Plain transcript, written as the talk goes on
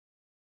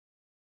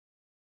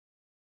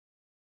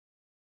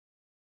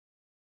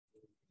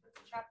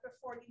chapter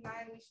 49,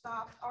 we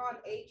stopped on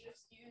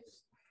agents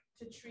used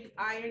to treat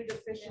iron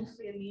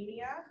deficiency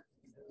anemia.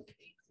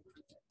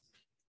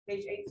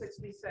 Page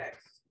 866.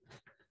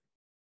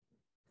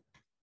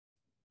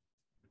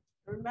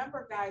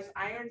 Remember, guys,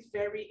 iron's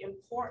very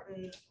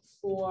important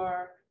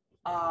for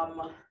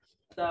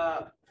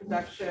the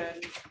production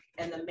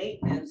and the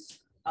maintenance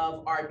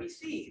of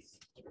RBCs,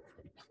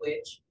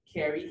 which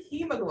carry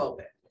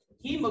hemoglobin.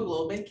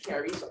 Hemoglobin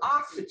carries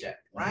oxygen,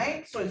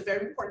 right? So it's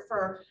very important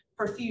for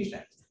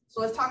perfusion. So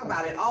let's talk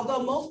about it.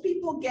 Although most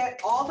people get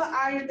all the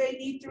iron they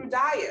need through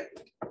diet,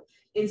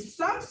 in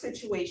some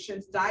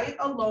situations, diet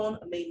alone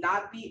may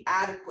not be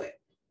adequate.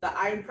 The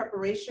iron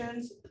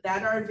preparations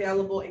that are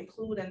available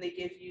include, and they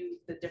give you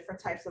the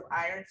different types of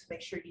irons.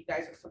 Make sure you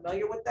guys are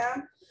familiar with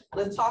them.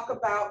 Let's talk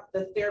about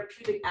the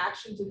therapeutic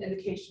actions and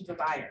indications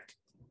of iron.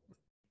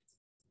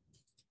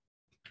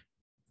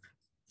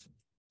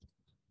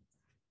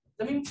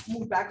 Let me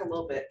move back a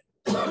little bit.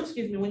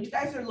 Excuse me. When you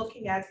guys are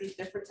looking at these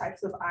different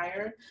types of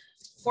iron,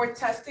 for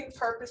testing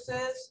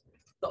purposes,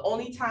 the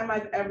only time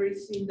I've ever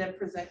seen them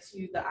present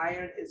to you the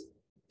iron is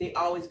they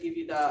always give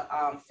you the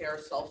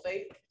ferrous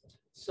sulfate.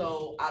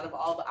 So out of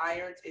all the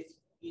irons, if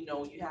you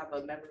know you have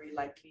a memory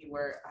like me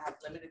where I have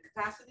limited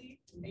capacity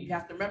and you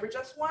have to remember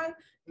just one,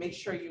 make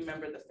sure you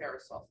remember the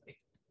ferrous sulfate.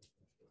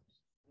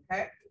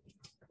 Okay?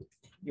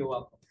 You're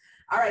welcome.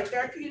 All right,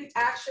 therapeutic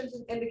actions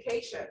and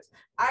indications.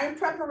 Iron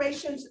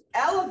preparations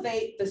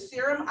elevate the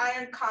serum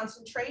iron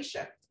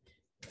concentration.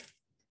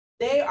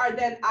 They are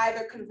then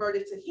either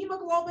converted to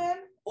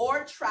hemoglobin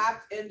or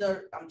trapped in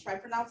the, I'm trying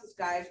to pronounce this,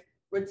 guys,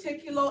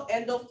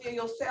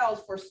 reticuloendothelial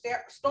cells for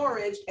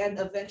storage and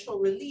eventual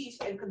release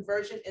and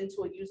conversion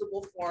into a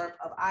usable form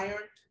of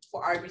iron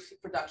for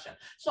RBC production.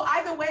 So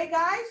either way,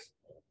 guys,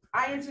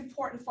 iron's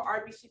important for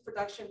RBC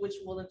production, which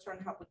will in turn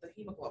help with the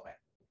hemoglobin,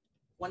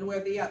 one way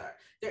or the other.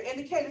 They're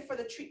indicated for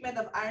the treatment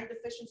of iron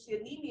deficiency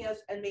anemias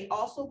and may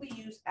also be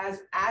used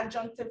as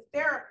adjunctive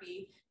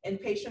therapy in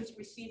patients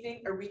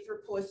receiving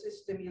erythropoiesis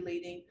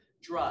stimulating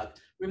drug.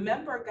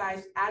 Remember,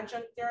 guys,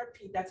 adjunct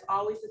therapy, that's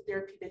always the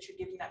therapy that you're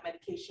giving that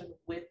medication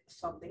with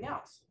something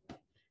else.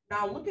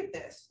 Now look at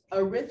this,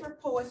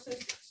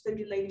 erythropoiesis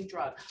stimulating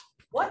drug.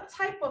 What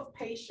type of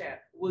patient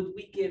would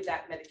we give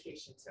that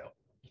medication to?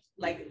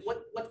 Like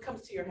what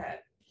comes to your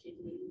head?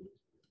 Kidney.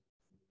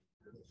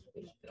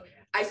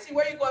 I see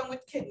where you're going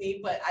with kidney,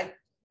 but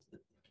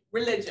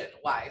religion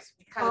wise,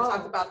 we kind of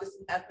talked about this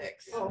in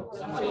ethics.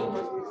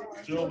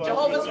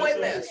 Jehovah's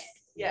Witness.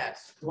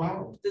 Yes.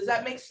 Wow. Does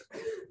that make sense?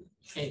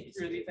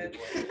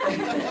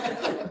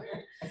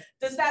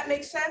 Does that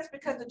make sense?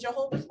 Because the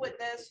Jehovah's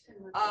Witness,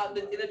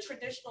 in a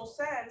traditional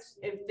sense,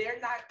 if they're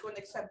not going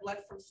to accept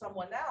blood from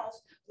someone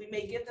else, we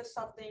may give them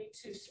something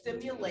to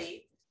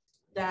stimulate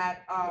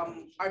that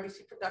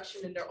RBC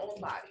production in their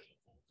own body.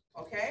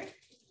 Okay.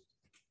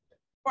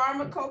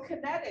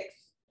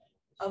 Pharmacokinetics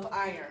of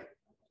iron.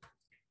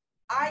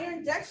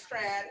 Iron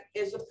dextran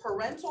is a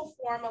parental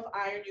form of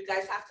iron. You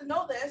guys have to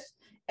know this.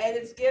 And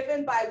it's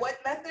given by what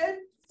method?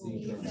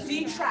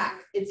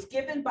 Z-Track. It's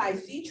given by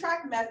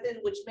Z-Track method,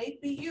 which may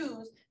be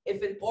used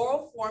if an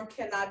oral form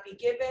cannot be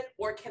given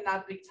or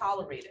cannot be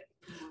tolerated.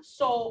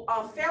 So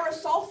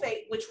ferrous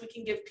sulfate, which we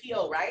can give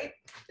PO, right?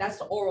 That's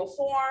the oral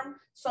form.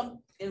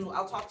 And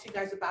I'll talk to you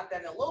guys about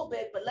that in a little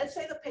bit. But let's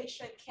say the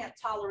patient can't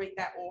tolerate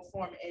that oral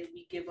form and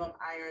we give them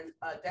iron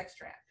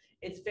dextran.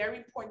 It's very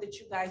important that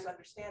you guys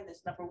understand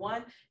this. Number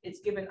one,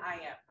 it's given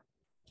IM.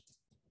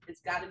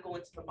 It's got to go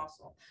into the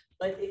muscle,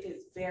 but it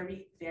is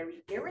very,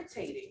 very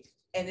irritating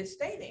and it's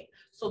staining.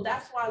 So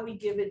that's why we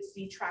give it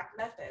Z-Track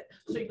method.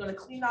 So you're going to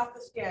clean off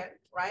the skin,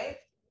 right?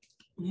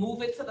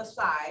 Move it to the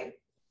side,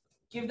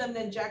 give them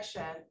the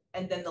injection,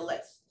 and then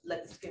let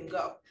the skin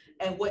go.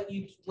 And when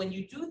you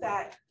do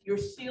that, you're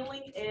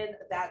sealing in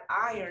that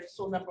iron.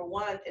 So number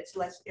one, it's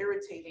less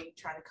irritating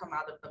trying to come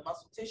out of the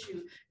muscle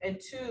tissue. And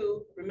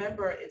two,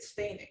 remember, it's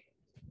staining.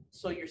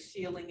 So you're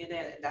sealing it in,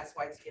 and that's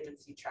why it's given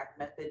Z-Track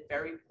method.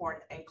 Very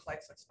important, and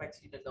NCLEX expects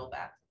you to know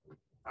that.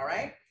 All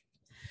right?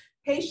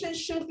 Patients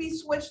should be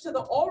switched to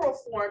the oral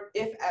form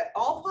if at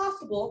all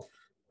possible,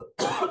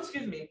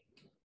 excuse me,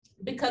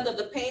 because of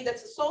the pain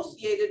that's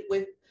associated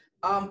with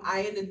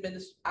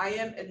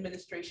IM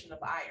administration of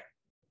iron.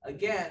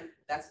 Again,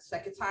 that's the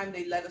second time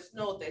they let us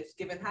know that it's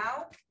given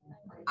how?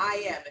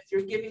 IM. If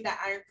you're giving that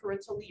iron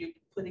parentally, you're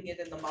putting it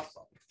in the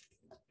muscle.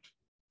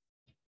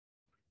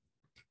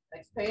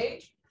 Next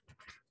page.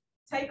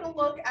 Take a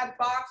look at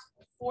box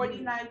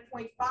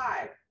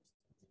 49.5.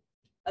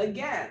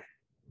 Again,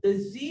 the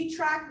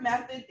Z-Track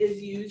method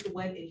is used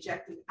when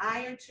injecting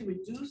iron to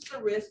reduce the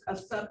risk of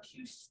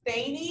sub-Q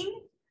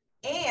staining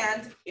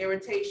and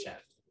irritation.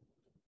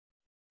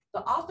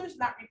 The author's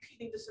not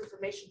repeating this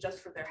information just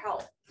for their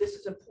health. This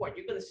is important.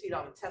 You're going to see it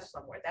on the test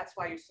somewhere. That's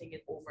why you're seeing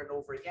it over and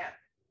over again.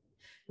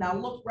 Now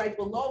look right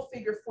below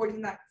figure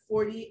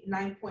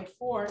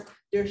 49.4.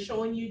 They're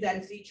showing you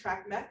that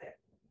Z-Track method.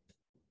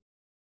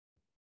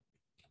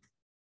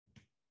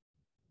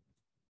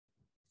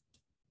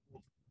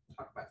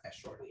 Talk about that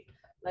shortly.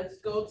 Let's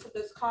go to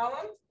this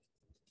column.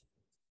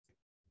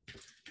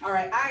 All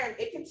right, iron,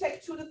 it can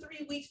take 2 to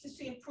 3 weeks to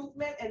see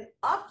improvement and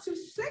up to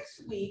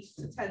 6 weeks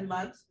to 10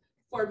 months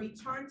for a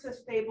return to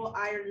stable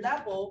iron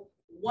level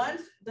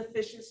once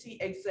deficiency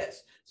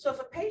exists. So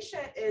if a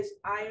patient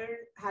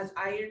has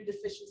iron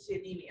deficiency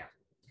anemia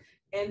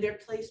and they're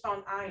placed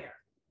on iron,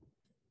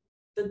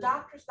 the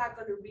doctor's not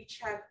going to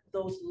recheck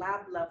those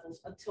lab levels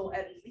until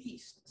at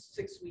least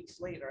 6 weeks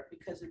later,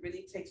 because it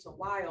really takes a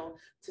while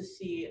to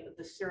see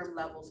the serum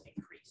levels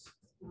increase.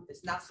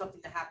 It's not something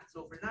that happens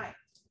overnight,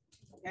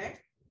 okay?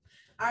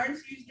 Iron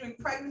is used during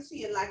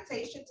pregnancy and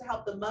lactation to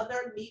help the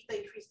mother meet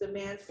the increased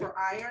demands for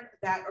iron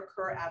that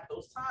occur at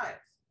those times.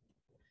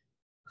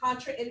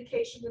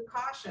 Contraindications and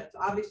cautions.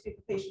 Obviously, if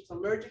the patient's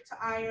allergic to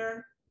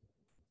iron.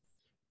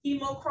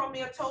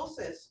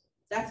 Hemochromatosis,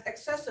 that's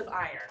excessive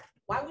iron.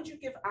 Why would you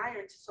give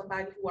iron to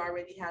somebody who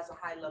already has a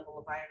high level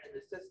of iron in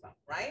the system,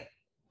 right?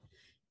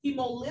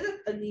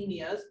 Hemolytic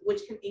anemias,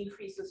 which can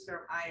increase the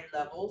serum iron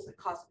levels and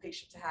cause the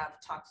patient to have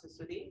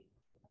toxicity.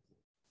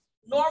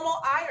 Normal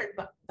iron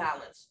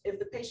balance. If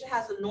the patient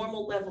has a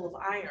normal level of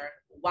iron,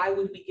 why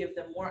would we give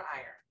them more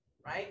iron,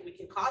 right? We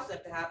can cause them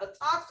to have a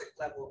toxic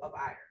level of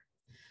iron.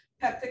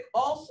 Peptic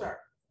ulcer,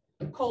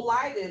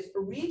 colitis,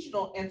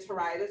 regional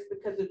enteritis,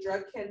 because the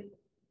drug can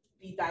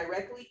be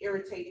directly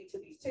irritating to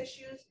these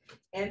tissues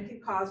and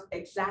can cause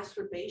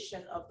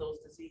exacerbation of those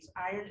diseases.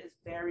 Iron is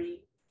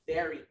very,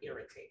 very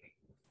irritating.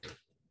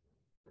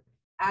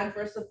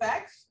 Adverse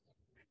effects.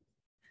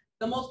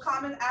 The most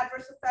common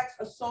adverse effects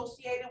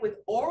associated with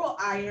oral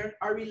iron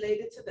are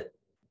related to the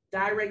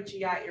direct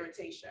GI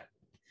irritation.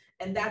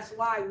 And that's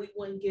why we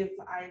wouldn't give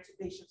iron to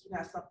patients who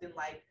have something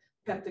like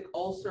peptic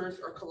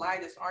ulcers or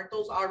colitis. Aren't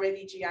those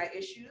already GI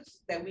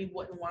issues that we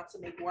wouldn't want to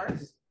make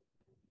worse?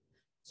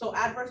 So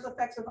adverse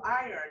effects of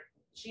iron: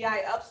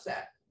 GI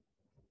upset,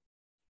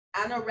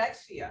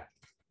 anorexia,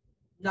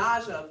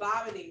 nausea,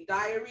 vomiting,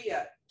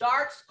 diarrhea,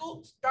 dark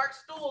stools,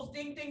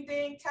 ding, ding,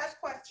 ding,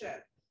 test question.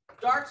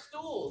 Dark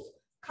stools,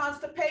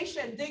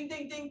 constipation, ding,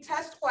 ding, ding,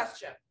 test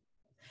question.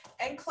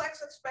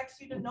 NCLEX expects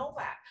you to know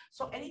that.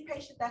 So any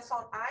patient that's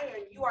on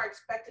iron, you are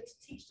expected to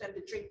teach them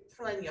to drink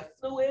plenty of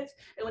fluids.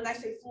 And when I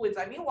say fluids,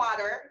 I mean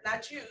water,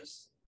 not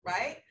juice,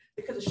 right?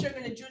 Because the sugar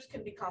in the juice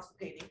can be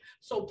constipating.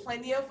 So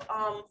plenty of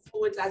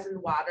fluids, as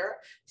in water,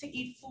 to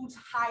eat foods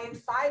high in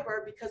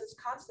fiber because it's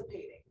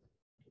constipating.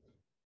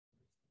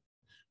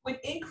 With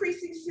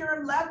increasing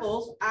serum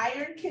levels,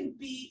 iron can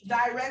be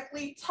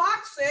directly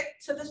toxic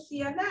to the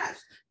CNS.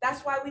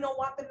 That's why we don't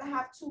want them to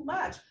have too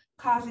much,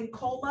 causing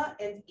coma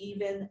and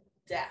even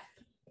death.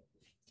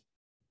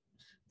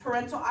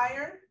 Parental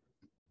iron,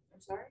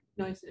 I'm sorry?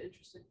 No, I said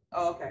interesting.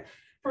 Oh, okay.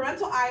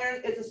 Parental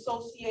iron is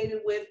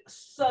associated with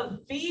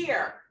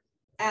severe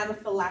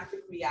anaphylactic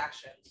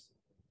reactions.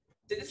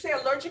 Did it say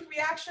allergic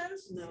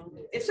reactions? No.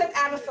 It said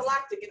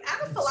anaphylactic, and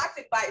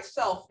anaphylactic by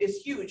itself is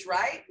huge,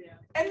 right? Yeah.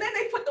 And then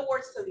they put the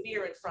word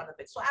severe in front of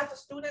it. So as a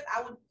student,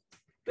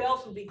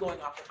 bells would be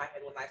going off in my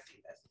head when I see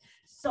this.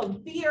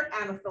 Severe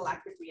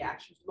anaphylactic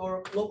reactions,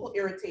 local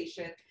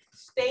irritation,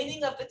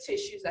 staining of the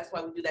tissues, that's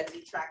why we do that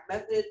Z-track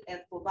method, and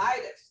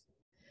phlebitis.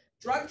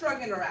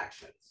 Drug-drug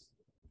interactions.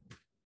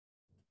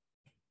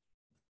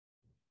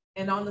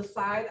 And on the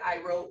side,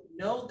 I wrote,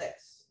 know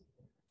this.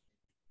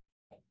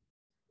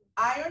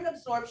 Iron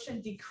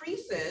absorption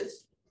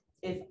decreases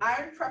if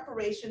iron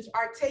preparations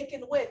are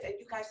taken with, and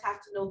you guys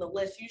have to know the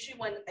list. Usually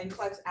when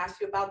NCLEX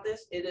asks you about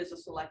this, it is a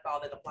select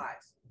all that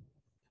applies.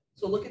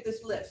 So look at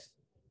this list.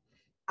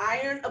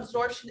 Iron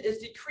absorption is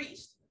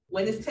decreased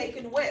when it's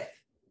taken with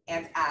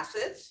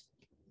antacids,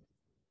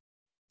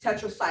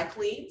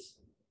 tetracyclines,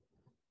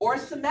 or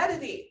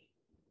cimetidine.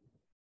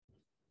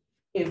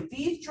 If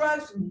these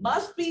drugs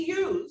must be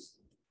used,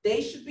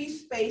 they should be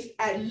spaced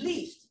at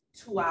least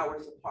 2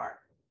 hours apart.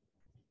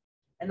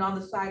 And on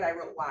the side, I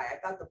wrote why. I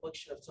thought the book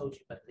should have told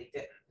you, but they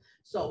didn't.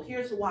 So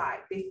here's why.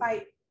 They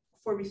fight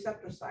for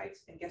receptor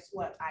sites, and guess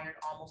what? Iron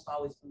almost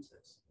always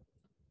loses.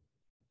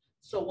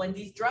 So when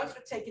these drugs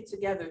are taken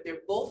together,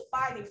 they're both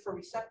fighting for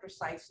receptor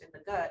sites in the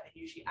gut, and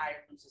usually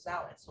iron loses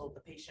out. And so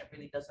the patient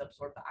really doesn't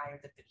absorb the iron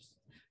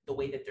the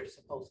way that they're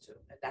supposed to.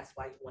 And that's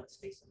why you want to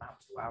space them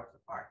out 2 hours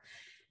apart.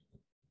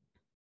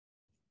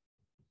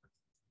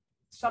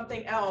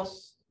 Something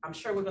else, I'm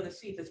sure we're going to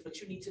see this,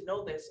 but you need to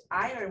know this.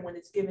 Iron, when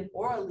it's given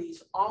orally,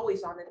 is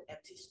always on an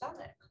empty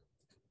stomach.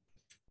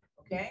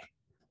 Okay?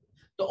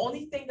 The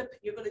only thing that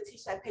you're going to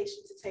teach that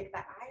patient to take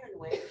that iron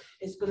with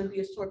is going to be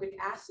ascorbic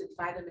acid,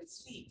 vitamin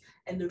C.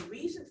 And the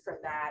reason for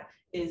that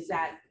is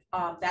that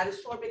that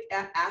ascorbic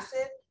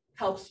acid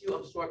helps you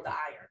absorb the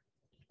iron.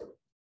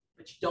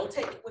 But you don't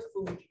take it with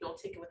food. You don't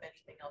take it with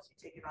anything else. You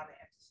take it on an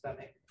empty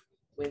stomach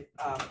with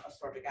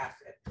ascorbic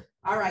acid.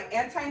 All right,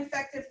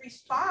 anti-infective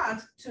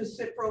response to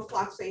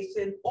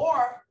ciprofloxacin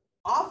or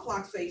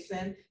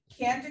ofloxacin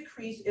can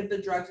decrease if the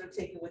drugs are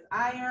taken with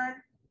iron.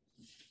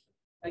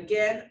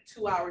 Again,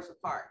 2 hours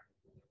apart.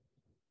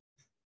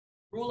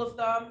 Rule of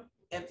thumb,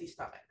 empty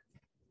stomach,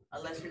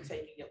 unless you're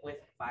taking it with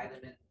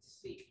vitamin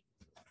C.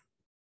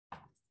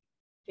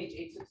 Page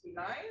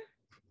 869.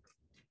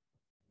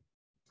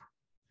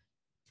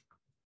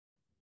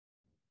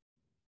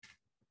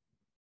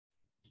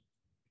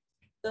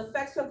 The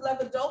effects of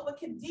levodopa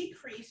can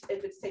decrease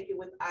if it's taken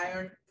with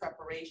iron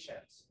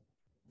preparations.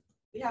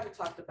 We haven't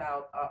talked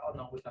about, oh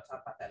no, we're gonna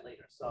talk about that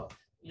later. So,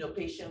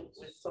 patient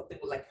with something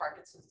like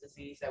Parkinson's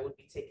disease that would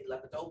be taking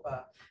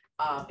levodopa,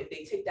 if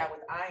they take that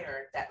with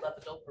iron, that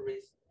levodopa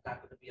is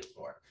not gonna be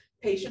absorbed.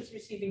 Patients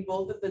receiving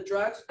both of the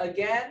drugs,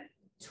 again,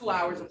 2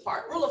 hours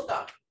apart. Rule of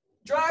thumb,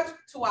 drugs,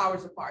 2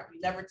 hours apart. You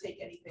never take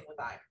anything with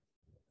iron.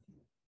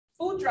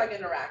 Food-drug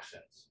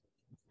interactions.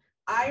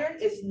 Iron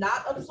is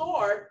not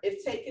absorbed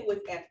if taken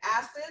with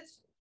antacids,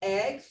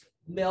 eggs,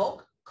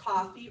 milk,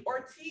 coffee,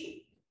 or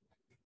tea.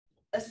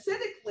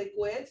 Acidic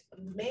liquids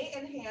may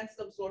enhance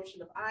the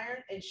absorption of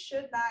iron and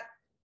should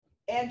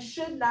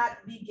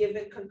not be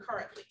given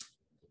concurrently.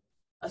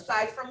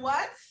 Aside from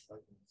what?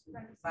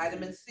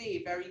 Vitamin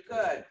C, very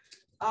good.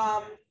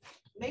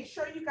 Make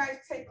sure you guys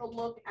take a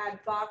look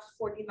at box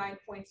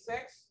 49.6.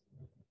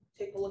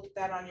 Take a look at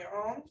that on your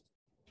own.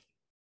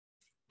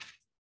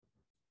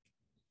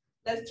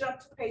 Let's jump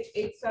to page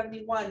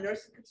 871,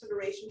 nursing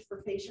considerations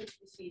for patients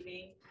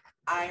receiving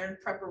iron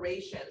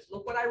preparations.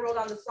 Look what I wrote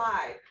on the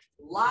side.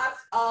 Lots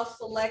of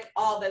select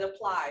all that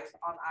applies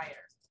on iron.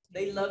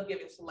 They love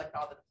giving select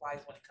all that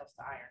applies when it comes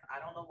to iron. I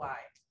don't know why.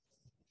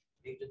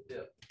 They just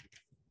do.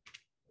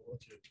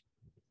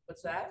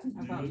 What's that?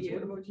 How about you?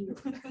 What about you?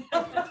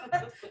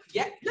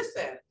 Yeah,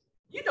 listen,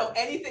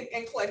 anything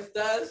NCLEX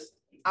does,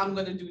 I'm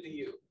gonna do to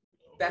you.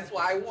 That's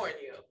why I warn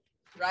you,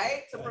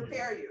 right? To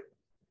prepare you.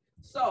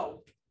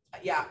 So,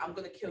 yeah, I'm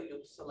gonna kill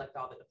you. Select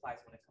all that applies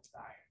when it comes to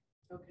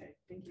iron. Okay,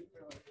 thank you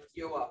for letting us.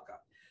 You're welcome.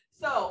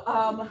 So,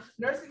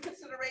 nursing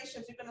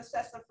considerations, you're gonna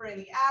assess them for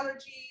any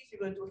allergies,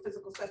 you're gonna do a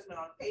physical assessment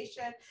on the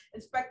patient,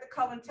 inspect the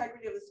color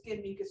integrity of the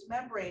skin mucous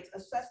membranes,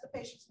 assess the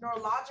patient's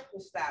neurological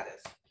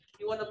status.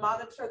 You wanna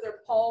monitor their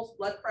pulse,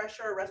 blood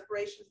pressure,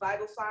 respiration,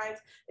 vital signs,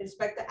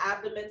 inspect the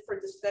abdomen for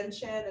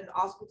distension and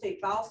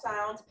auscultate bowel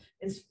sounds,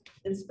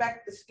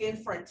 inspect the skin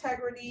for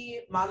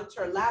integrity,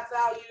 monitor lab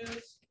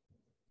values.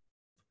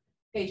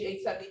 Page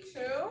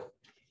 872.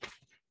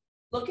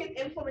 Look at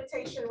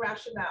implementation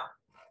rationale.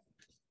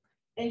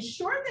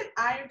 Ensure that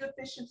iron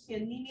deficiency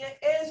anemia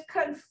is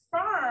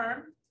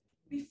confirmed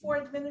before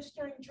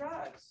administering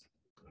drugs.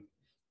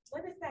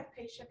 What if that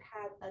patient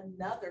had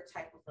another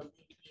type of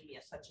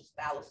anemia, such as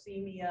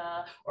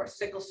thalassemia or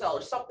sickle cell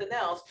or something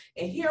else,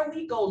 and here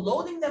we go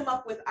loading them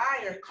up with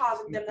iron,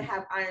 causing them to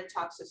have iron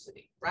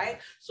toxicity,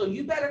 right? So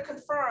you better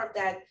confirm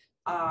that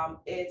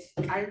it's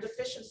iron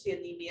deficiency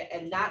anemia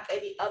and not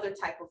any other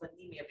type of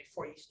anemia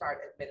before you start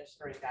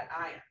administering that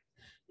iron.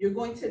 You're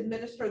going to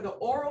administer the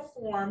oral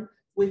form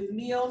with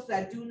meals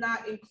that do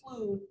not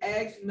include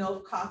eggs,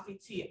 milk, coffee,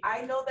 tea.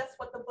 I know that's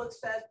what the book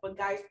says, but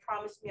guys,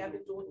 trust me,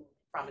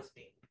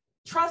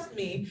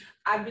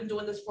 I've been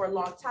doing this for a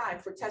long time.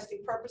 For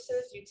testing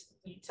purposes,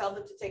 you tell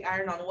them to take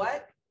iron on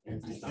what?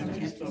 Empty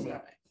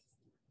stomach.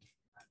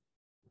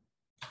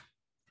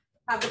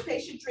 Have the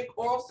patient drink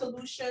oral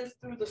solutions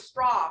through the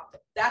straw.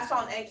 That's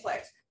on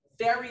NCLEX.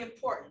 Very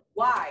important.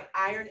 Why?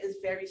 Iron is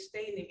very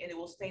staining and it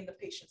will stain the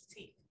patient's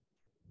teeth.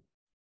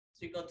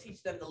 So you're going to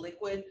teach them the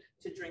liquid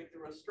to drink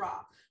through a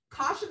straw.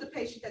 Caution the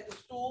patient that the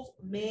stools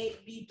may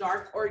be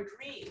dark or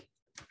green.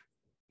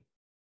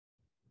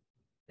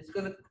 It's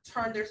going to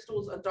turn their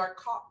stools a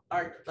dark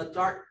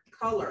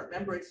color.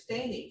 Remember, it's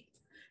staining.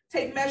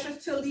 Take measures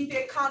to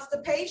alleviate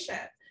constipation.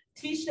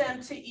 Teach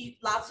them to eat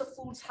lots of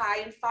foods high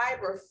in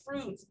fiber,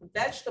 fruits,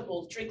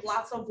 vegetables, drink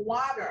lots of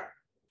water.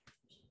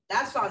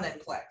 That's on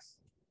NCLEX.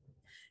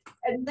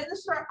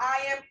 Administer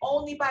IM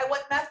only by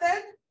what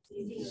method?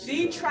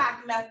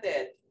 Z-track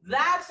method.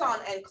 That's on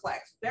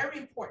NCLEX. Very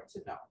important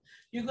to know.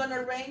 You're going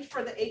to arrange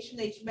for the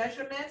H&H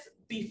measurements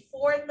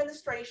before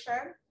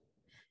administration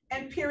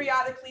and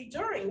periodically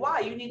during. Why?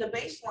 You need a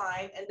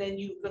baseline, and then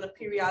you're going to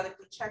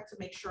periodically check to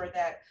make sure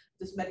that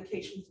this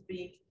medication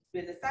is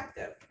been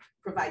effective.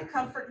 Provide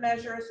comfort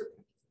measures,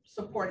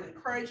 support and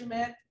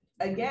encouragement.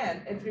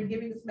 Again, if you're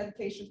giving this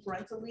medication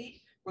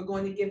parentally, we're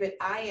going to give it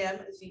IM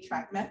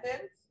Z-track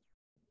method.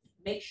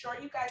 Make sure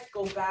you guys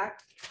go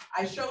back.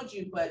 I showed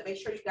you, but make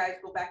sure you guys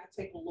go back and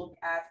take a look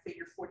at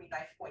figure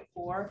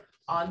 49.4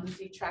 on the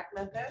Z-track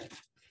method.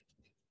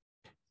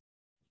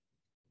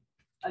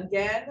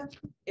 Again,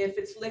 if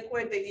it's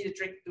liquid, they need to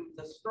drink through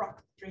the straw.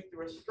 Drink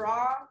through a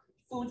straw.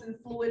 Foods and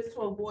fluids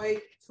to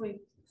avoid.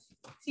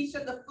 Teach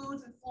them the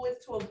foods and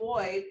fluids to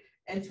avoid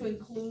and to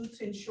include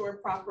to ensure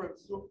proper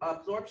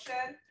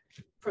absorption.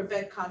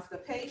 Prevent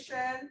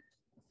constipation.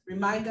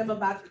 Remind them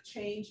about the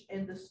change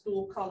in the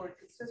stool color and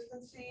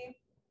consistency,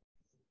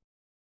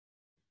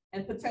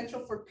 and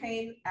potential for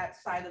pain at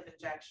site of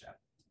injection.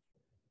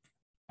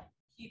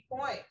 Key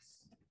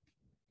points.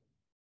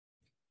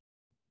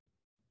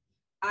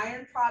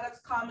 Iron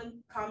products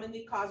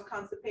commonly cause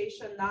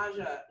constipation,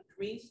 nausea,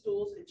 green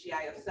stools, and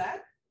GI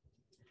upset.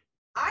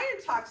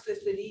 Iron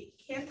toxicity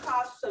can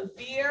cause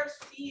severe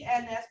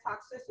CNS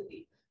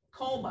toxicity,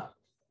 coma,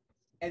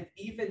 and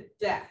even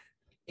death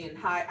in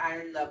high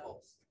iron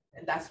levels.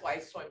 And that's why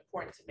it's so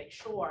important to make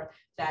sure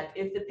that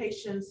if the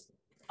patient's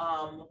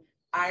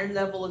iron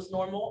level is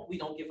normal, we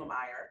don't give them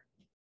iron.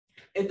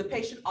 If the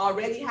patient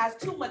already has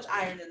too much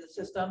iron in the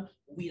system,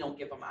 we don't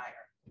give them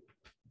iron.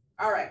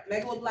 All right,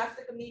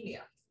 megaloblastic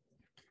anemia.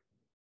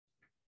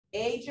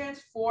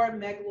 Agents for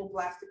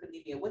megaloblastic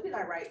anemia. What did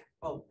I write?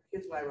 Oh,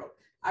 here's what I wrote.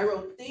 I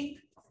wrote think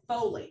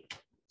folate.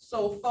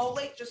 So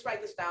folate, just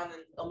write this down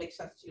and it'll make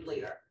sense to you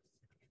later.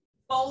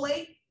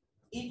 Folate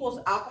equals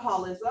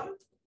alcoholism.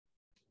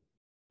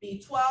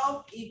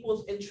 B12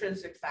 equals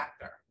intrinsic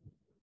factor.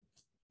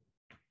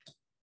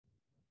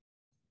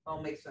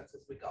 It'll make sense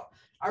as we go.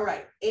 All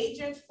right,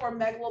 agents for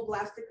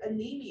megaloblastic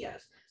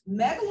anemias.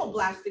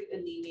 Megaloblastic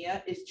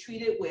anemia is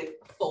treated with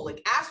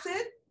folic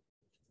acid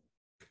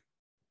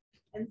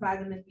and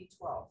vitamin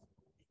B12.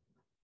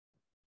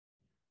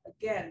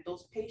 Again,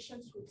 those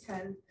patients who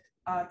tend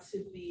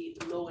to be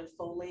low in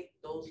folate,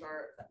 those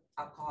are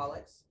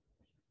alcoholics.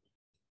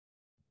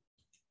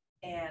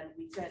 And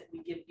we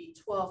give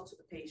B12 to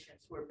the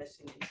patients who are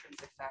missing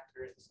intrinsic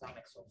factor in the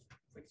stomach. So,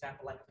 for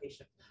example, like a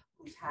patient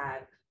who's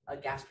had a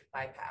gastric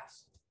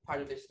bypass,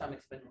 part of their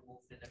stomach's been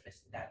removed and they're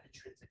missing that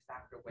intrinsic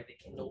factor where they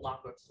can no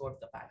longer absorb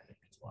the vitamin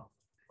B12.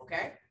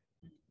 Okay?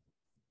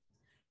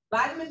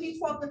 Vitamin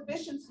B12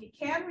 deficiency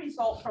can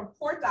result from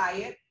poor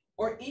diet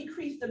or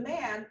increased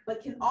demand,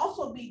 but can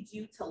also be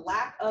due to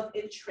lack of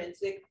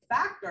intrinsic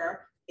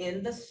factor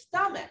in the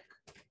stomach,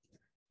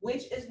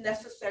 which is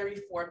necessary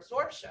for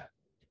absorption.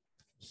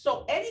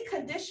 So any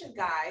condition,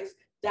 guys,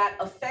 that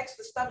affects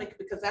the stomach,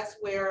 because that's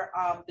where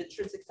the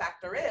intrinsic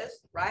factor is,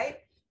 right?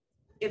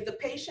 If the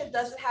patient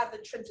doesn't have the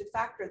intrinsic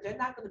factor, they're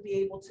not going to be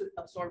able to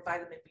absorb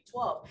vitamin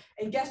B12.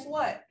 And guess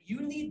what?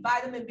 You need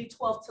vitamin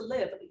B12 to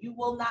live. You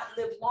will not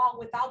live long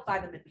without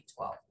vitamin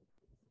B12.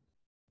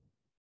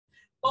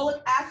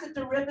 Folic acid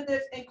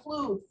derivatives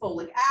include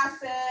folic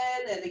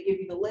acid, and they give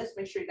you the list.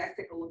 Make sure you guys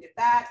take a look at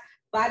that.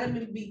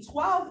 Vitamin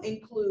B12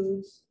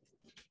 includes,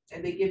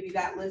 and they give you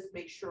that list.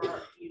 Make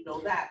sure you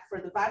know that. For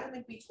the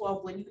vitamin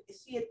B12, when you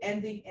see it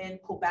ending in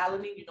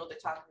cobalamin, you know they're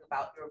talking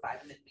about your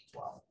vitamin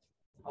B12.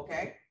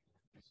 Okay?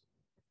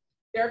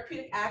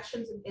 Therapeutic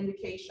actions and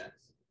indications.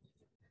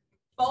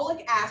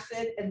 Folic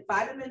acid and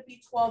vitamin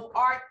B12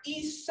 are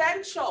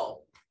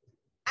essential,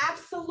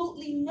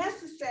 absolutely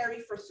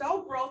necessary for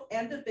cell growth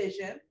and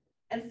division,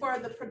 and for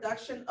the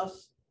production of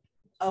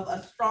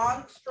a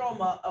strong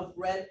stroma of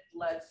red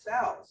blood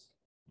cells.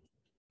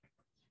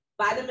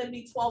 Vitamin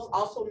B12 is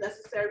also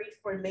necessary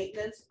for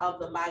maintenance of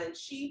the myelin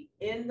sheath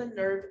in the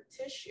nerve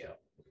tissue.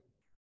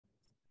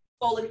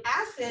 Folic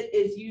acid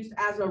is used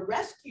as a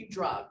rescue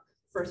drug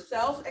for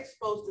cells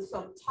exposed to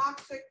some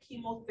toxic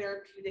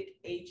chemotherapeutic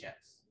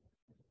agents.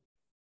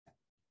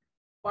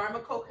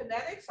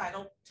 Pharmacokinetics, I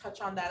don't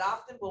touch on that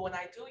often, but when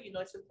I do, you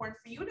know it's important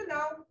for you to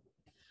know.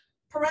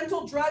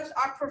 Parental drugs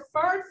are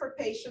preferred for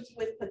patients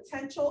with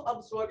potential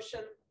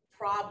absorption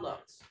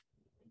problems.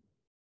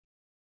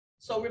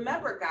 So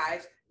remember,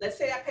 guys, let's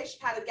say that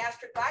patient had a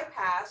gastric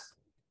bypass,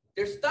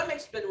 their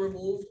stomach's been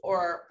removed,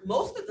 or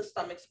most of the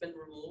stomach's been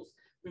removed,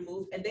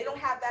 and they don't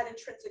have that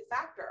intrinsic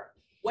factor.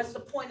 What's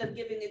the point of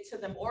giving it to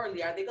them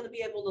orally? Are they going to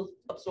be able to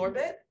absorb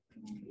it?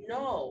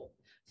 No.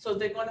 So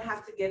they're going to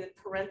have to get it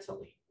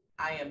parentally.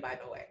 I am, by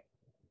the way.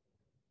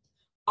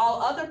 All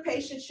other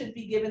patients should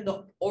be given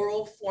the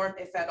oral form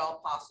if at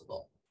all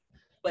possible.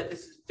 But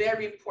this is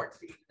very important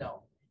for you to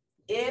know.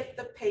 If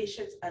the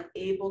patient's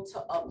unable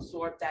to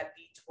absorb that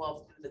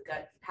B12 through the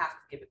gut, you have to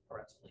give it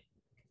parentally.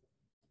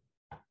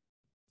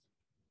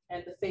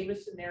 And the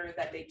famous scenario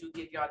that they do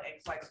give you on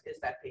egg slice is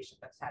that patient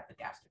that's had the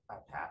gastric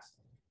bypass.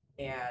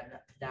 And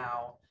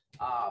now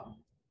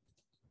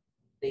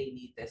they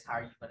need this. How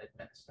are you going to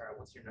administer?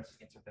 What's your nursing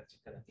intervention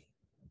going to be?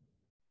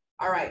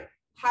 All right.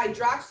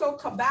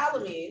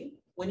 Hydroxycobalamin.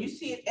 When you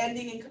see it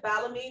ending in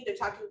cobalamin, they're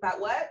talking about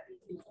what?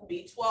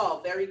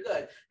 B12. Very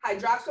good.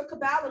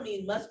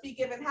 Hydroxycobalamin must be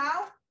given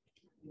how?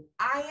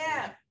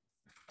 IM.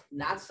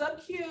 Not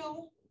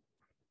sub-Q.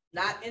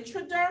 Not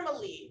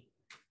intradermally.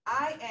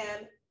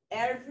 IM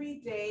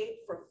every day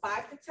for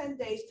 5 to 10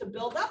 days to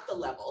build up the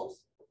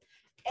levels.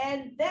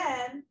 And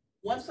then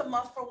once a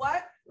month for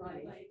what?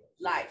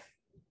 Life.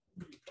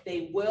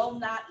 They will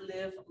not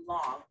live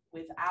long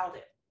without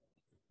it.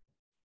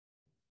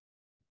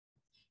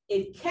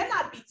 It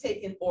cannot be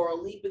taken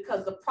orally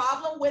because the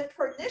problem with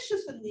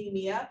pernicious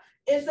anemia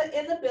is the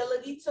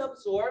inability to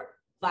absorb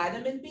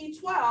vitamin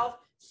B12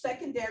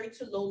 secondary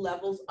to low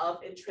levels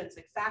of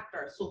intrinsic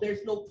factor. So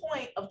there's no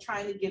point of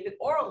trying to give it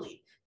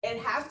orally. It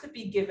has to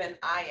be given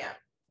IM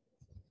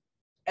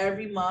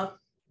every month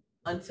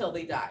until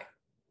they die.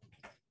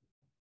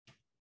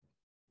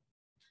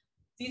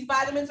 These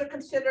vitamins are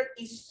considered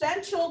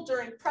essential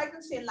during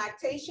pregnancy and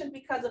lactation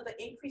because of the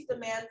increased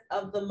demand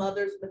of the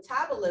mother's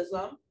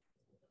metabolism.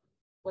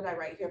 What I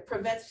write here,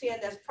 prevent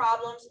CNS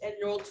problems and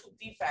neural tube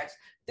defects.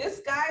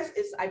 This, guys,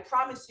 is, I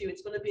promise you,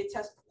 it's going to be a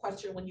test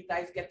question when you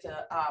guys get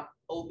to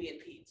OB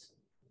and PEDS.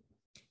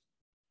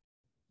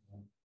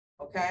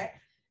 Okay?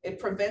 It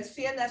prevents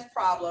CNS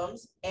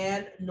problems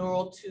and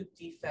neural tube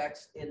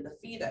defects in the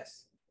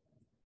fetus.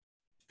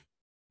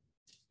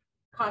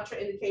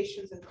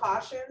 Contraindications and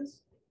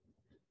cautions.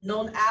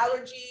 Known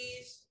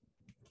allergies.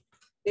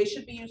 They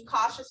should be used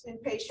cautiously in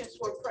patients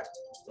who are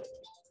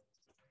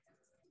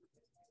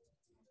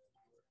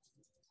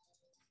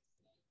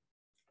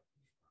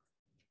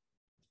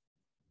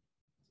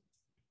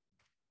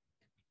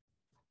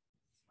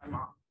my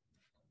mom.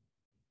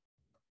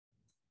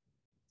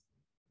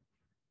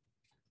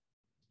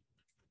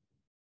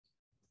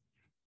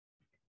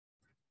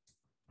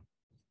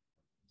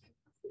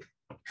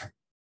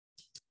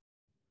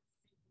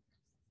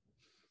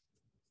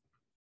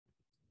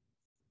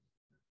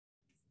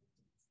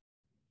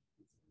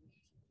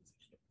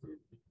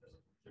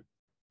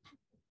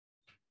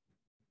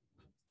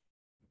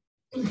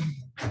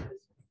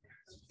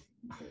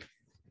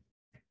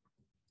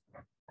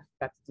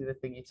 Got to do the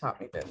thing you taught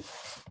me then.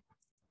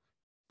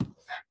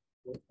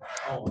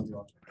 Oh,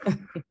 no.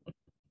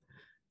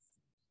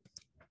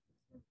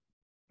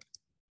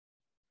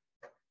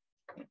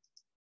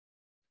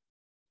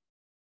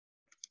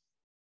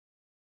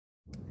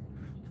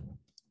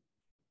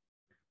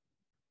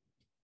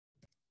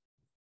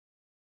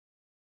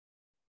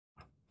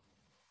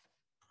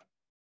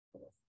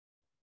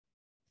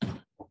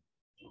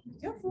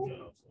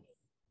 Careful.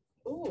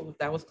 Ooh,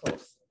 that was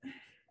close.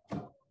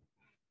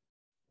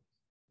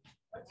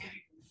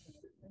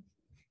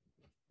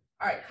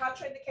 All right,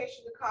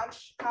 contraindications and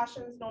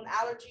cautions, known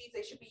allergies,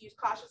 they should be used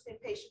cautiously in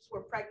patients who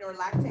are pregnant or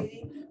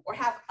lactating or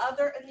have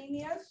other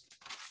anemias.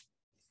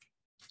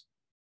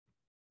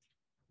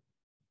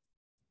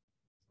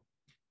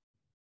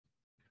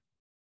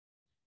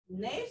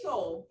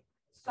 Nasal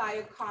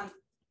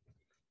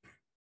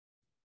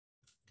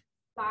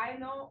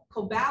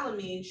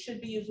cyanocobalamin should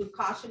be used with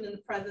caution in the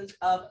presence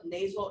of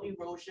nasal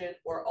erosion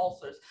or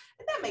ulcers.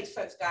 And that makes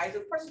sense, guys.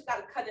 If a person's got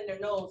a cut in their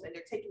nose and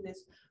they're taking this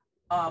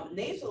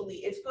nasally,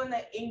 it's going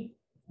to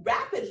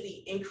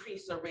rapidly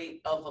increase the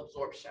rate of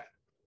absorption.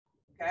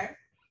 Okay.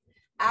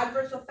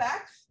 Adverse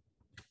effects.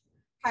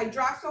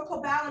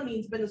 Hydroxycobalamin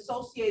has been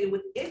associated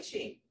with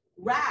itching,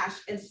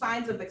 rash, and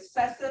signs of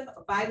excessive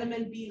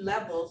vitamin B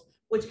levels,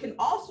 which can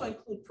also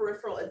include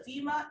peripheral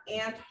edema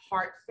and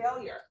heart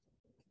failure.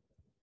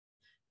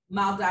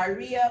 Mild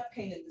diarrhea,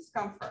 pain, and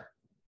discomfort.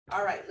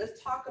 All right,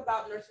 let's talk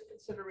about nursing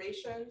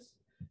considerations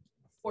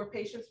for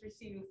patients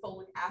receiving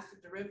folic acid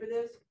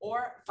derivatives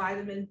or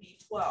vitamin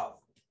B12.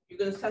 You're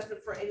going to assess them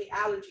for any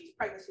allergies,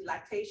 pregnancy,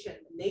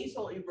 lactation,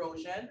 nasal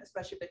erosion,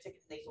 especially if they're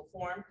taking nasal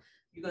form.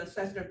 You're going to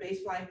assess their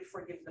baseline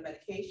before giving the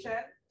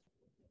medication.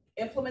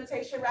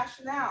 Implementation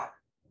rationale.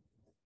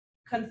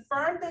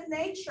 Confirm the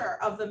nature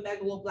of the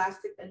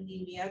megaloblastic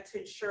anemia to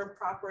ensure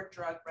proper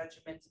drug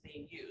regimens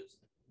being used.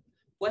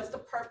 What's the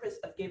purpose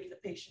of giving the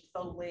patient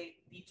folate,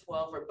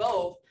 B12, or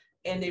both,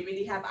 and they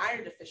really have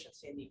iron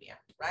deficiency anemia,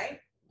 right?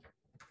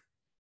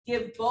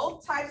 Give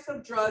both types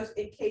of drugs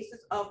in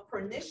cases of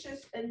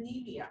pernicious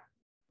anemia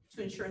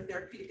to ensure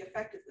therapeutic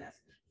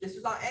effectiveness. This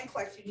is on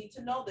NCLEX, you need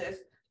to know this.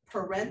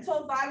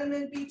 Parental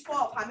vitamin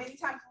B12, how many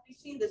times have we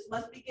seen this?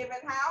 Must be given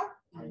how?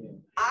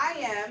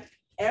 IM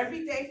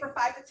every day for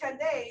 5 to 10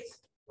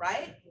 days,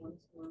 right?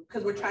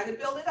 Because we're trying to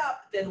build it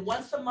up. Then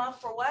once a month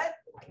for what?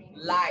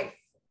 Life.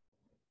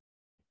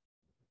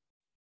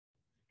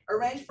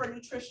 Arrange for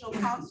nutritional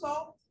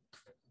consult.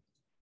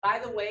 By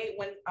the way,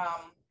 when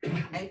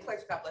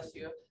NCLEX, God bless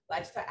you,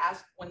 likes to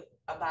ask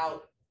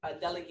about a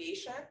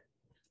delegation,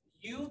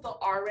 you, the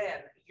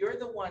RN, you're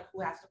the one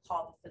who has to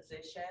call the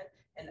physician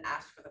and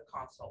ask for the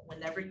consult.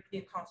 Whenever you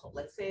need a consult,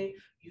 let's say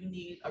you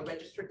need a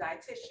registered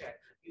dietitian,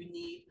 you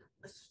need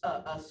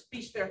a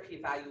speech therapy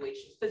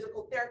evaluation,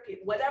 physical therapy,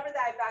 whatever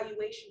that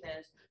evaluation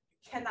is,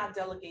 you cannot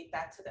delegate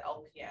that to the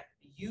LPN.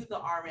 You, the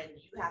RN,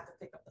 you have to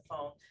pick up the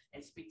phone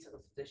and speak to the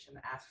physician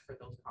and ask for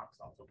those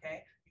consults,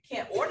 okay? You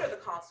can't order the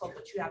consult,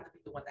 but you have to be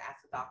the one to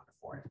ask the doctor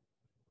for it.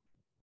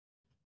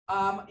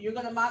 You're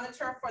going to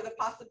monitor for the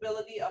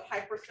possibility of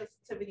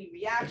hypersensitivity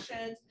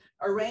reactions,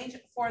 arrange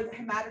for the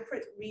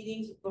hematocrit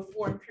readings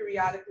before and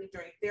periodically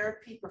during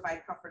therapy,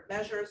 provide comfort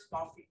measures,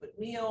 small frequent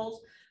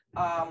meals,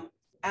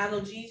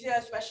 analgesia,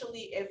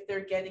 especially if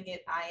they're getting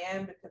it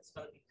IM because it's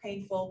going to be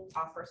painful,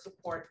 offer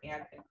support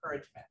and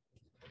encouragement.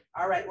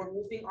 All right, we're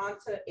moving on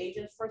to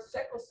agents for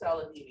sickle cell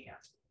anemia.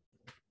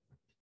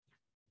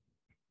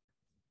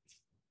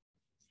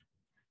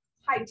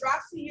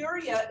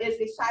 Hydroxyurea is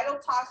a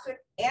cytotoxic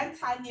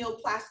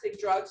anti-neoplastic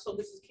drug, so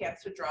this is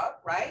cancer drug,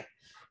 right?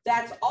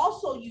 That's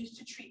also used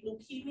to treat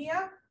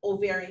leukemia,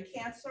 ovarian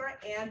cancer,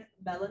 and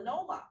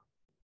melanoma.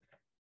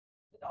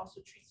 It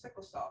also treats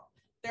sickle cell.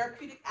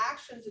 Therapeutic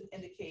actions and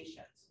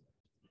indications.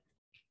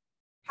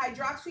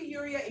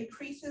 Hydroxyurea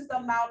increases the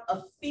amount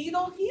of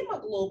fetal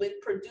hemoglobin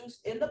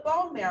produced in the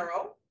bone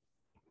marrow,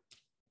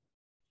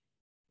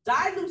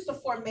 dilutes the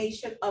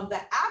formation of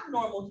the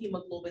abnormal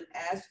hemoglobin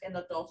S in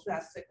adults who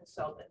have sickle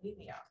cell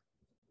anemia.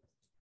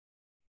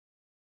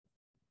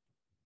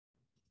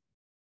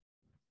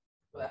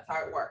 So that's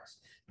how it works.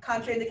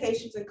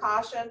 Contraindications and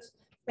cautions.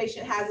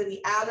 Patient has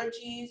any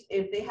allergies,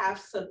 if they have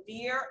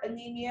severe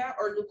anemia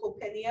or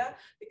leukopenia,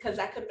 because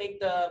that could make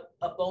the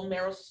bone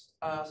marrow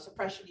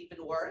suppression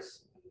even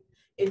worse.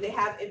 If they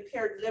have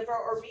impaired liver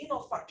or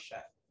renal function.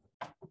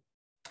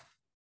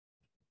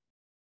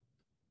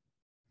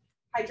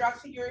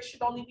 Hydroxyurea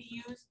should only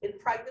be used in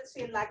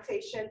pregnancy and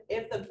lactation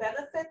if the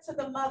benefit to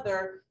the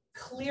mother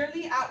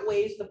clearly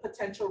outweighs the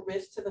potential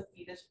risk to the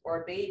fetus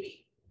or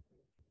baby.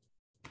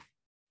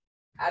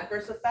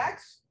 Adverse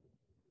effects.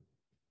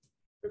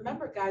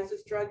 Remember, guys,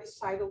 this drug is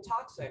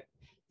cytotoxic.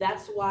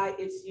 That's why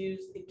it's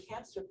used in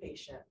cancer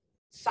patients.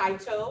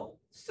 Cyto,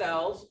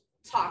 cells,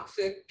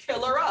 toxic,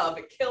 killer of,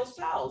 it kills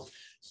cells.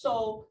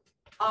 So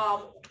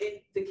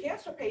in the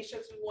cancer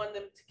patients, we want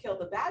them to kill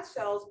the bad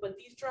cells, but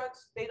these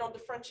drugs, they don't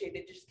differentiate,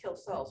 they just kill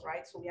cells,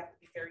 right? So we have to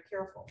be very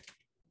careful.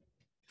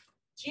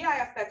 GI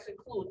effects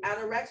include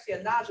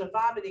anorexia, nausea,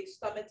 vomiting,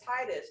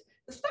 stomatitis.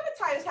 Does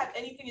stomatitis have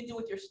anything to do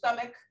with your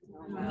stomach?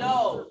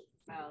 No.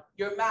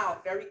 Your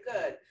mouth, very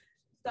good.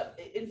 The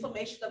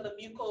inflammation of the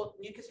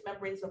mucous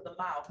membranes of the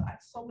mouth.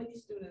 So many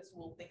students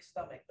will think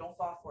stomach. Don't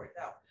fall for it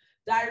now.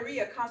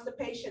 Diarrhea,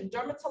 constipation.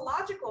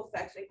 Dermatological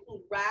effects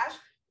include rash,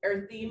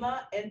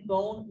 erythema, and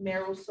bone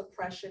marrow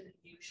suppression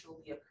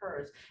usually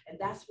occurs. And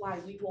that's why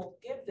we won't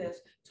give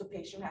this to a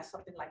patient who has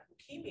something like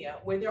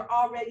leukemia, where they're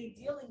already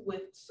dealing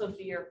with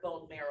severe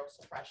bone marrow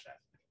suppression.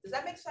 Does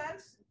that make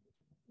sense?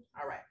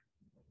 All right.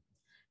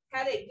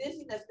 Headache,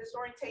 dizziness,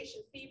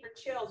 disorientation, fever,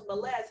 chills,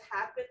 malaise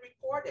have been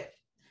reported.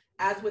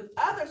 As with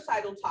other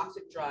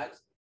cytotoxic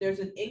drugs, there's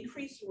an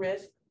increased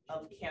risk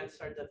of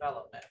cancer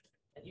development.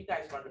 And you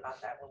guys learned about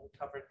that when we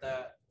covered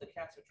the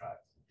cancer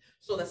drugs.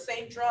 So the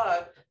same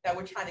drug that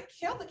we're trying to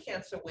kill the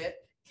cancer with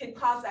can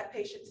cause that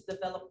patient to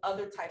develop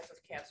other types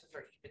of cancers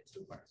or even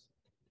tumors.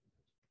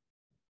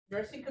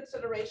 Nursing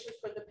considerations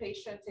for the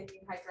patient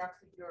taking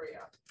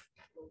hydroxyurea.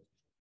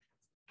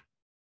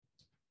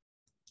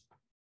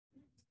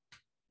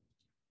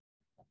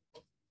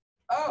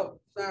 Oh,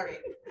 sorry.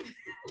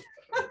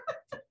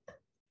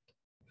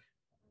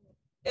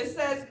 It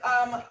says,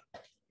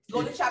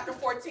 go to chapter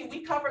 14.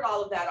 We covered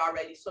all of that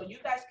already. So you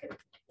guys can,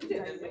 we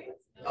did, didn't we?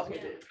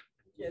 Okay.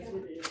 Yes, we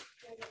did.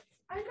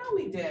 I know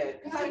we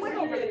did, because I went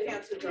over the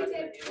cancer drugs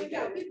with you. We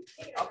did.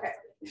 Okay.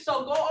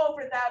 So go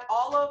over that,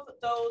 all of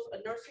those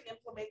nursing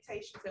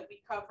implementations that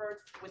we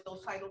covered with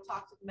those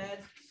cytotoxic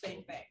meds,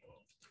 same thing.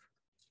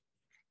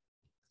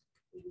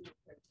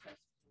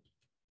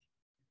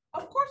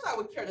 Of course I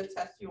would care to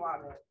test you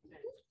on it.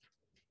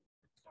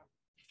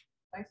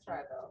 Nice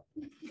try though.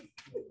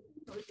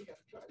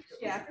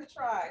 She has to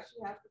try.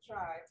 She has to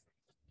try.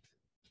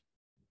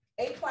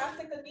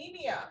 Aplastic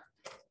anemia.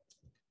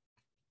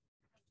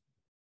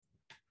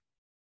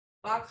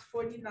 Box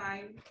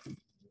 49.7.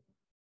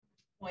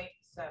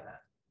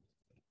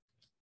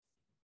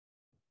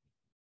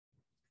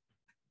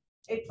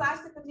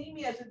 Aplastic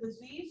anemia is a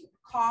disease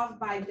caused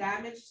by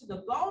damage to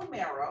the bone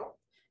marrow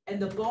and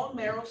the bone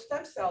marrow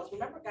stem cells.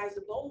 Remember, guys,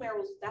 the bone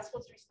marrow, that's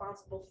what's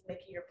responsible for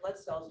making your blood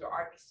cells, your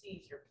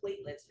RBCs, your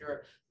platelets,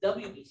 your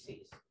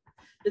WBCs.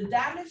 The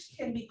damage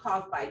can be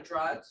caused by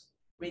drugs,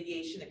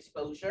 radiation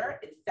exposure,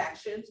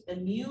 infections,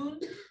 immune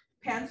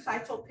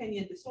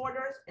pancytopenia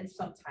disorders, and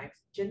sometimes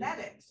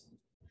genetics.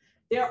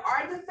 There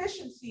are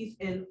deficiencies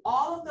in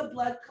all of the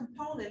blood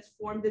components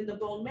formed in the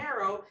bone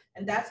marrow,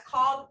 and that's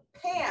called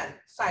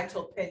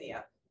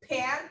pancytopenia.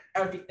 Pan,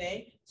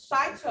 everything,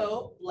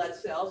 cyto, blood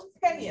cells,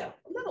 penia,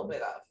 a little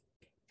bit of.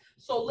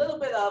 So a little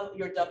bit of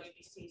your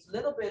WBCs, a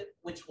little bit,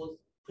 which will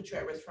put you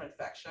at risk for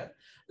infection, a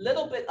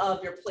little bit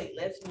of your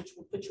platelets, which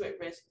will put you at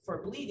risk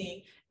for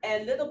bleeding,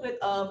 and a little bit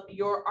of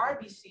your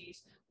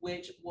RBCs,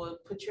 which will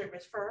put you at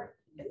risk for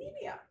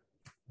anemia.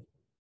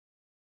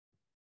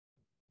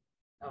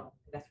 Oh,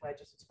 that's what I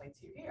just explained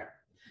to you here.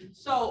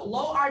 So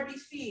low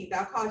RBC,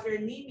 that'll cause your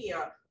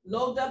anemia.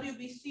 Low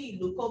WBC,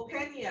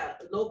 leukopenia,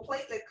 low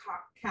platelet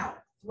count,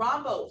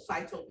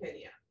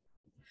 thrombocytopenia.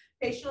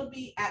 Patient will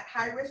be at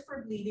high risk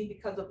for bleeding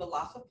because of the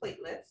loss of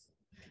platelets,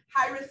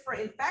 high risk for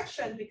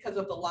infection because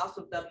of the loss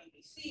of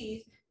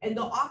WBCs, and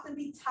they'll often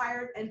be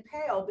tired and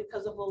pale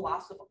because of the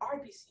loss of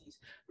RBCs.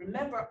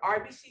 Remember,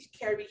 RBCs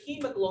carry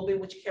hemoglobin,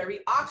 which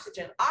carry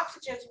oxygen.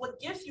 Oxygen is what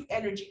gives you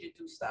energy to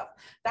do stuff.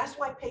 That's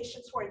why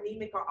patients who are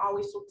anemic are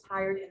always so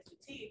tired and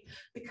fatigued,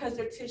 because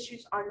their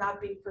tissues are not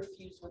being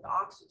perfused with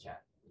oxygen.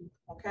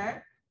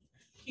 Okay?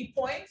 Key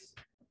points.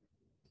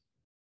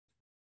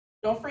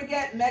 Don't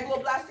forget,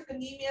 megaloblastic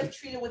anemia is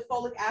treated with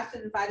folic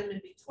acid and vitamin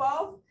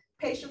B12.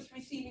 Patients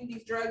receiving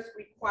these drugs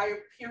require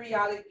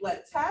periodic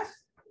blood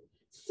tests.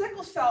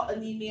 Sickle cell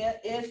anemia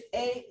is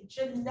a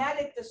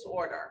genetic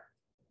disorder.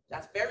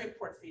 That's very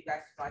important for you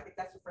guys to know. I think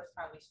that's the first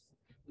time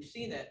we've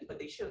seen it, but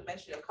they should have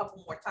mentioned it a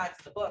couple more times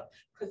in the book,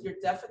 because you're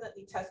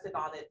definitely tested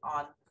on it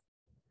on,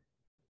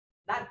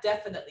 not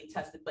definitely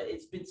tested, but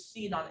it's been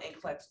seen on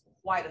NCLEX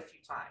quite a few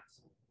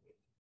times.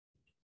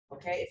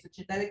 Okay, it's a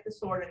genetic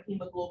disorder in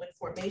hemoglobin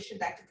formation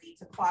that can lead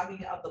to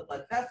clogging of the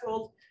blood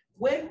vessels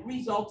with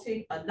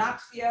resulting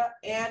anoxia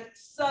and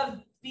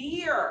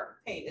severe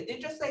pain. It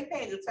didn't just say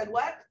pain, it said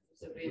what?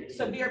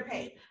 Severe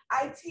pain.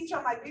 I teach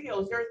on my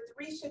videos, there are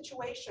 3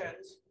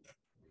 situations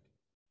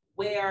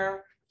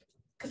where,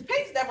 because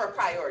pain's never a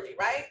priority,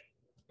 right?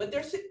 But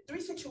there's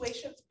 3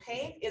 situations,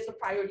 pain is a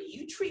priority.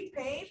 You treat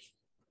pain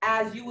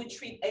as you would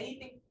treat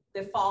anything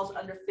that falls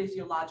under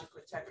physiological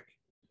integrity.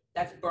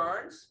 That's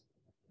burns,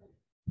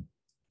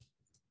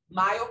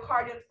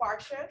 myocardial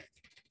infarction.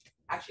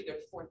 Actually,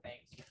 there's 4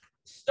 things.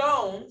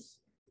 Stones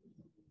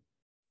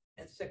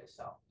and sickle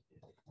cell.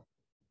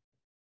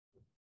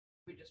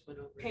 We just went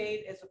over.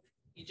 Pain is a,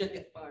 you just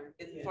get farm.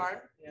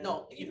 infarct? Yeah.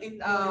 No, you in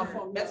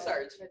From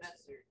med-surg.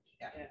 Med-surg.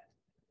 Yeah. Yeah.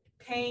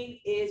 Pain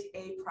is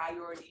a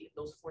priority in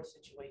those 4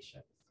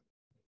 situations.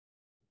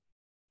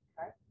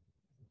 Okay.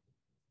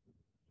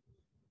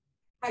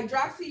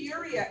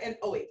 Hydroxyurea and,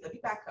 oh wait, let me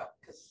back up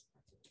because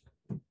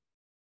you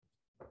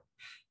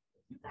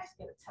guys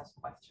get a test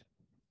question.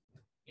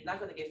 You're not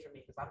going to get from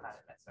me because I'm not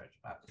in med-surg,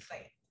 but I'm just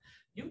saying.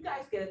 You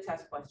guys get a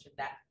test question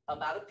that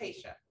about a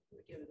patient. We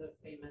give the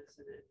pain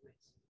medicine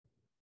anyways.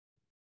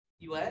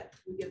 You what?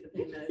 We give the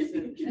pain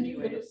medicine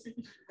anyways.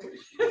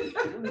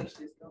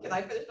 Can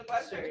I finish the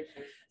question? Sure,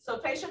 sure. So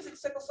patients in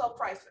sickle cell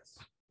crisis,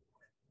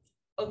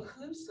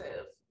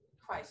 occlusive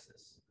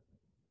crisis.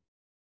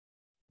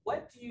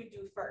 What do you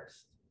do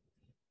first?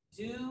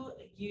 Do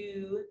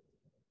you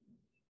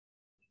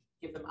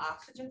give them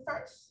oxygen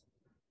first?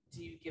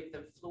 Do you give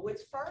them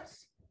fluids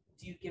first?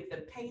 Do you give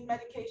them pain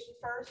medication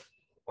first?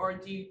 Or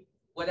do you,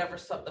 whatever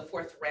the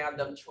 4th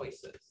random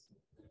choices?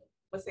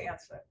 What's the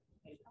answer?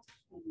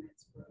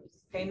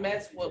 Pain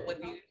meds, what would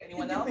you,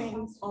 anyone else?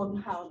 Depends on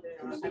how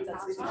they're.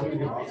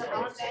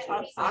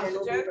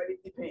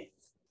 Oxygen?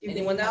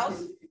 Anyone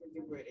else?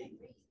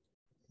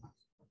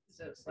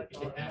 So it's like Is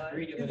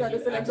that the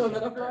selection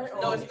that apply?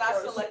 No, it's not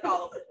select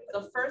all of it.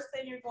 The first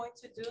thing you're going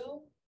to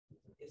do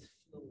is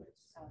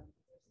fluids.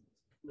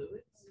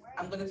 fluids.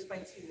 I'm going to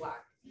explain to you why.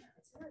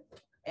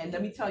 And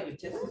let me tell you,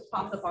 this has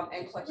popped up on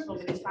NCLEX so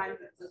many times,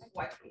 this is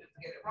why students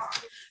get it wrong.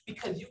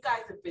 Because you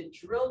guys have been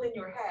drilled in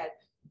your head,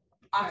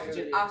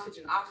 oxygen,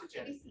 oxygen,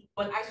 oxygen.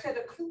 But I said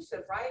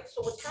occlusive, right?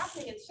 So what's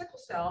happening in sickle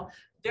cell,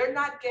 they're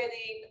not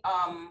getting,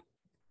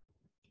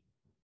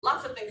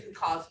 lots of things can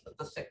cause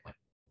the sickling.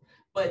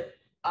 But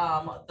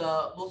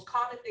the most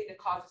common thing that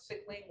causes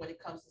sickling when it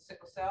comes to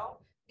sickle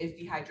cell is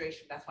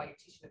dehydration. That's why you're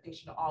teaching the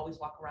patient to always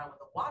walk around with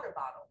a water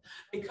bottle,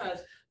 because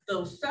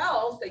those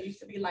cells that used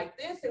to be like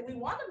this, and we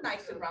want them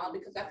nice and round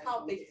because that's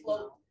how they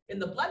float in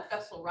the blood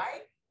vessel,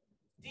 right?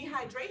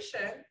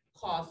 Dehydration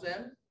causes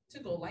them to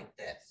go like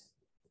this,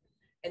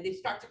 and they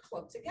start to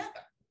clump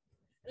together.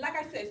 And like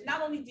I said, it's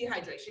not only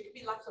dehydration, it could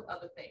be lots of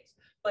other things.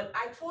 But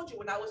I told you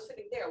when I was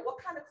sitting there, what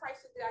kind of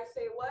crisis did I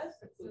say it was?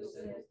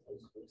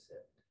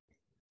 Occlusive.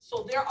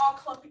 So they're all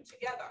clumping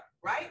together,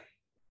 right?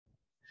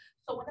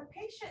 So when a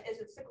patient is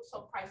in sickle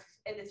cell crisis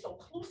and it's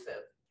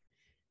occlusive,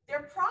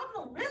 their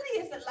problem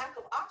really isn't lack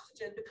of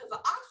oxygen, because the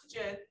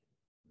oxygen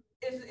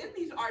is in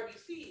these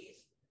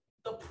RBCs.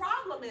 The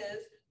problem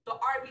is the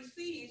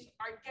RBCs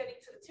are getting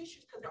to the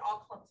tissues because they're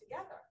all clumped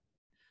together.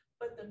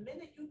 But the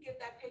minute you give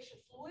that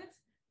patient fluids,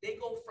 they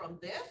go from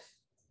this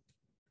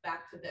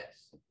back to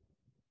this.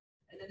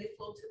 And then they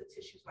flow to the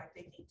tissues like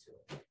they need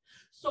to.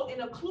 So in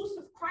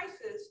occlusive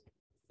crisis,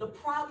 the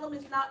problem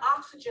is not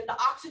oxygen. The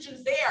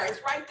oxygen's there.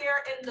 It's right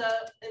there in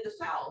the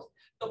cells.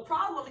 The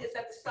problem is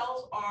that the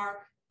cells are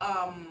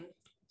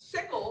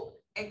sickled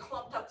and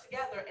clumped up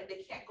together, and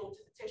they can't go to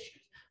the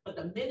tissues. But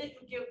the minute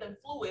you give them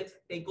fluids,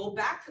 they go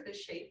back to the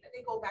shape, and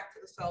they go back to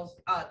the cells,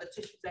 the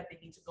tissues that they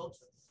need to go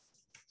to.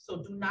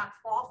 So do not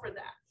fall for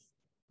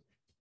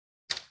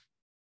that.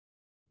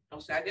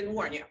 Don't say I didn't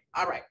warn you.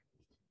 All right.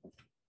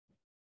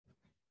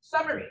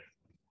 Summary.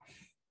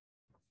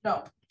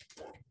 No.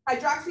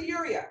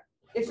 Hydroxyurea.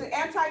 It's an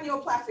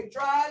anti-neoplastic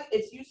drug.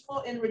 It's useful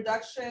in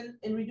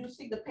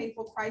reducing the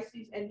painful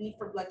crises and need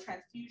for blood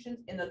transfusions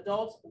in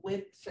adults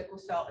with sickle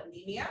cell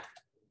anemia.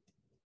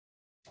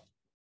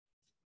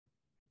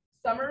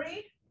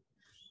 Summary.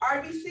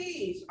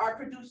 RBCs are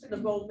produced in the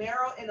bone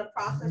marrow in a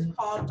process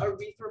called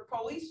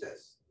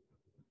erythropoiesis.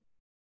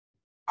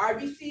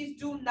 RBCs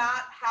do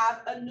not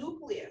have a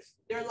nucleus.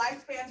 Their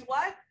lifespan's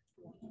what?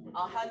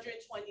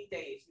 120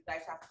 days. You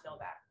guys have to know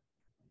that.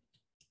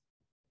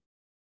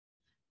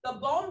 The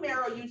bone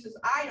marrow uses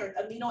iron,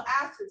 amino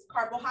acids,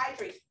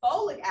 carbohydrates,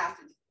 folic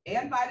acids,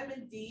 and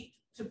vitamin D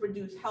to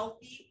produce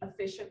healthy,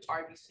 efficient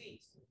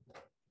RBCs.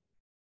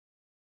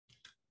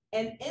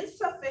 An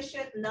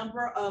insufficient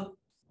number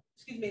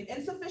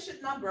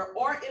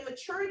or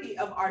immaturity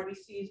of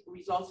RBCs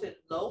results in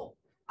low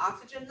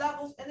oxygen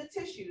levels in the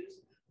tissues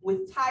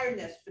with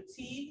tiredness,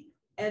 fatigue,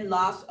 and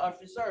loss of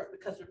reserve.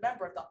 Because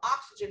remember, the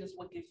oxygen is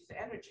what gives you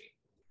the energy.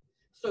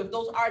 So if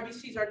those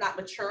RBCs are not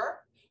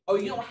mature, or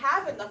you don't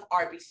have enough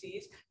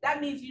RBCs,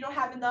 that means you don't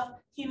have enough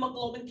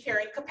hemoglobin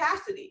carrying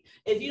capacity.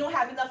 If you don't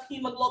have enough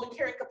hemoglobin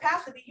carrying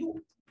capacity,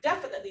 you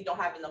definitely don't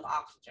have enough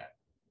oxygen.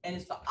 And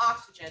it's the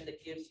oxygen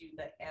that gives you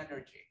the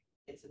energy.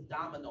 It's a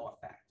domino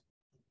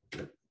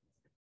effect.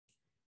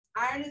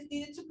 Iron is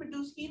needed to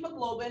produce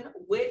hemoglobin,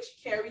 which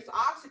carries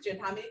oxygen.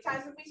 How many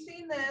times have we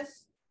seen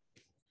this?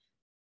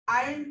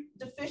 Iron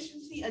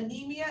deficiency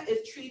anemia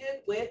is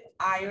treated with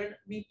iron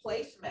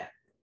replacement.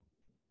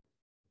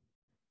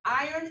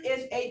 Iron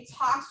is a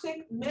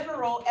toxic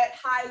mineral at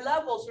high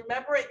levels.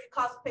 Remember, it can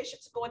cause a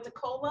patient to go into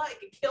coma. It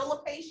can kill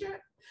a patient.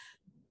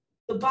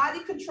 The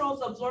body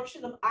controls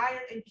absorption of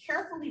iron and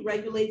carefully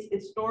regulates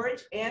its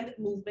storage and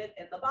movement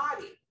in the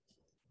body.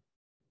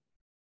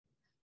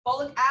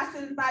 Folic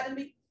acid and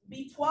vitamin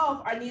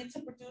B12 are needed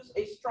to produce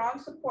a strong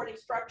supporting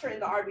structure in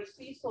the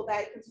RBC so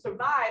that it can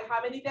survive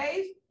how many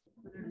days?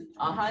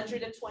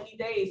 120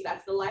 days.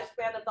 That's the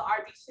lifespan of the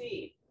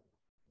RBC.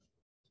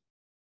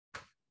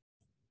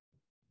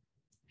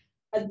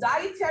 A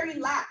dietary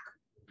lack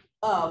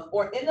of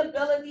or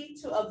inability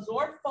to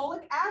absorb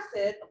folic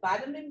acid,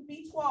 vitamin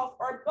B12,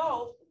 or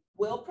both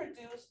will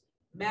produce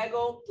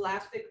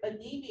megaloblastic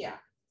anemia,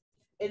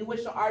 in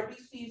which the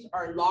RBCs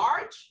are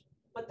large,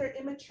 but they're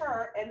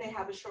immature and they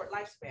have a short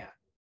lifespan.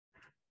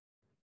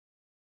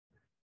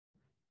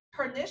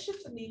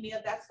 Pernicious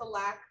anemia, that's the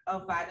lack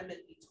of vitamin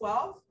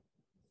B12.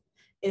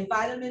 If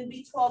vitamin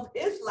B12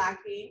 is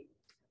lacking,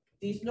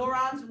 these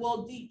neurons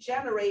will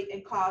degenerate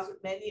and cause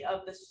many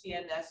of the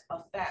CNS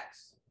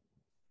effects.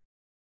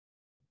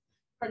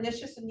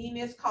 Pernicious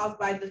anemia is caused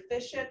by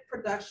deficient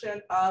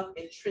production of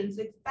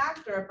intrinsic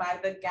factor by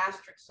the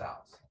gastric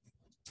cells.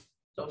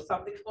 So if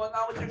something's going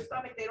on with their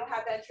stomach, they don't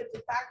have that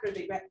intrinsic factor,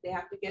 they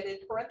have to get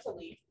it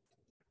parentally.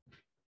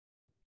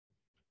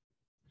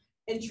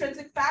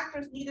 Intrinsic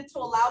factors needed to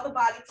allow the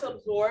body to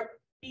absorb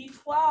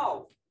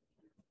B12.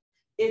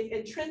 If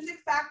intrinsic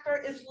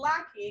factor is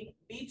lacking,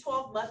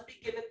 B12 must be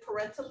given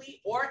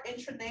parentally or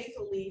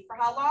intranasally for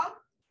how long?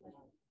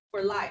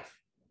 For life,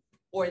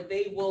 or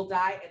they will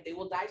die, and they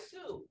will die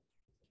soon.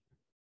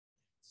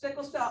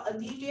 Sickle cell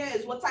anemia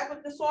is what type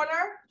of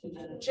disorder?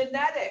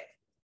 Genetic.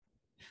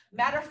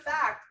 Matter of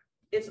fact,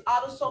 it's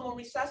autosomal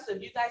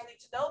recessive. You guys need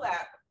to know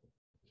that.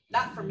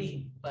 Not for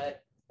me,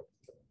 but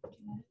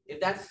if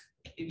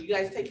you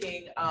guys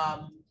taking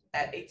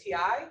at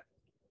ATI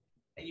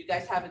and you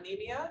guys have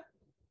anemia,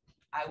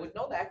 I would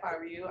know that if I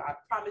were you. I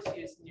promise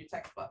you it's in your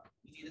textbook.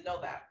 You need to know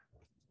that.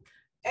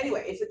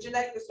 Anyway, it's a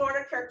genetic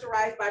disorder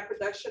characterized by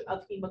production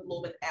of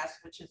hemoglobin S,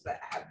 which is the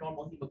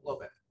abnormal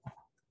hemoglobin.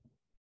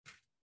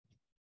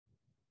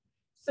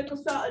 Sickle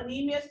cell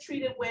anemia is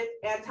treated with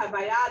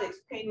antibiotics,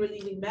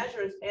 pain-relieving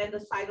measures, and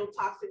the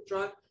cytotoxic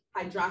drug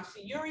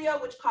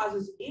hydroxyurea, which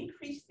causes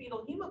increased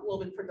fetal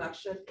hemoglobin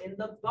production in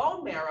the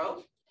bone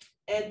marrow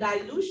and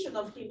dilution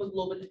of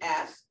hemoglobin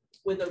S,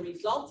 with a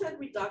resultant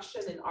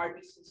reduction in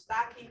RBC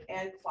stacking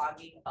and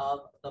clogging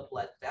of the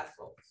blood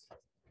vessels.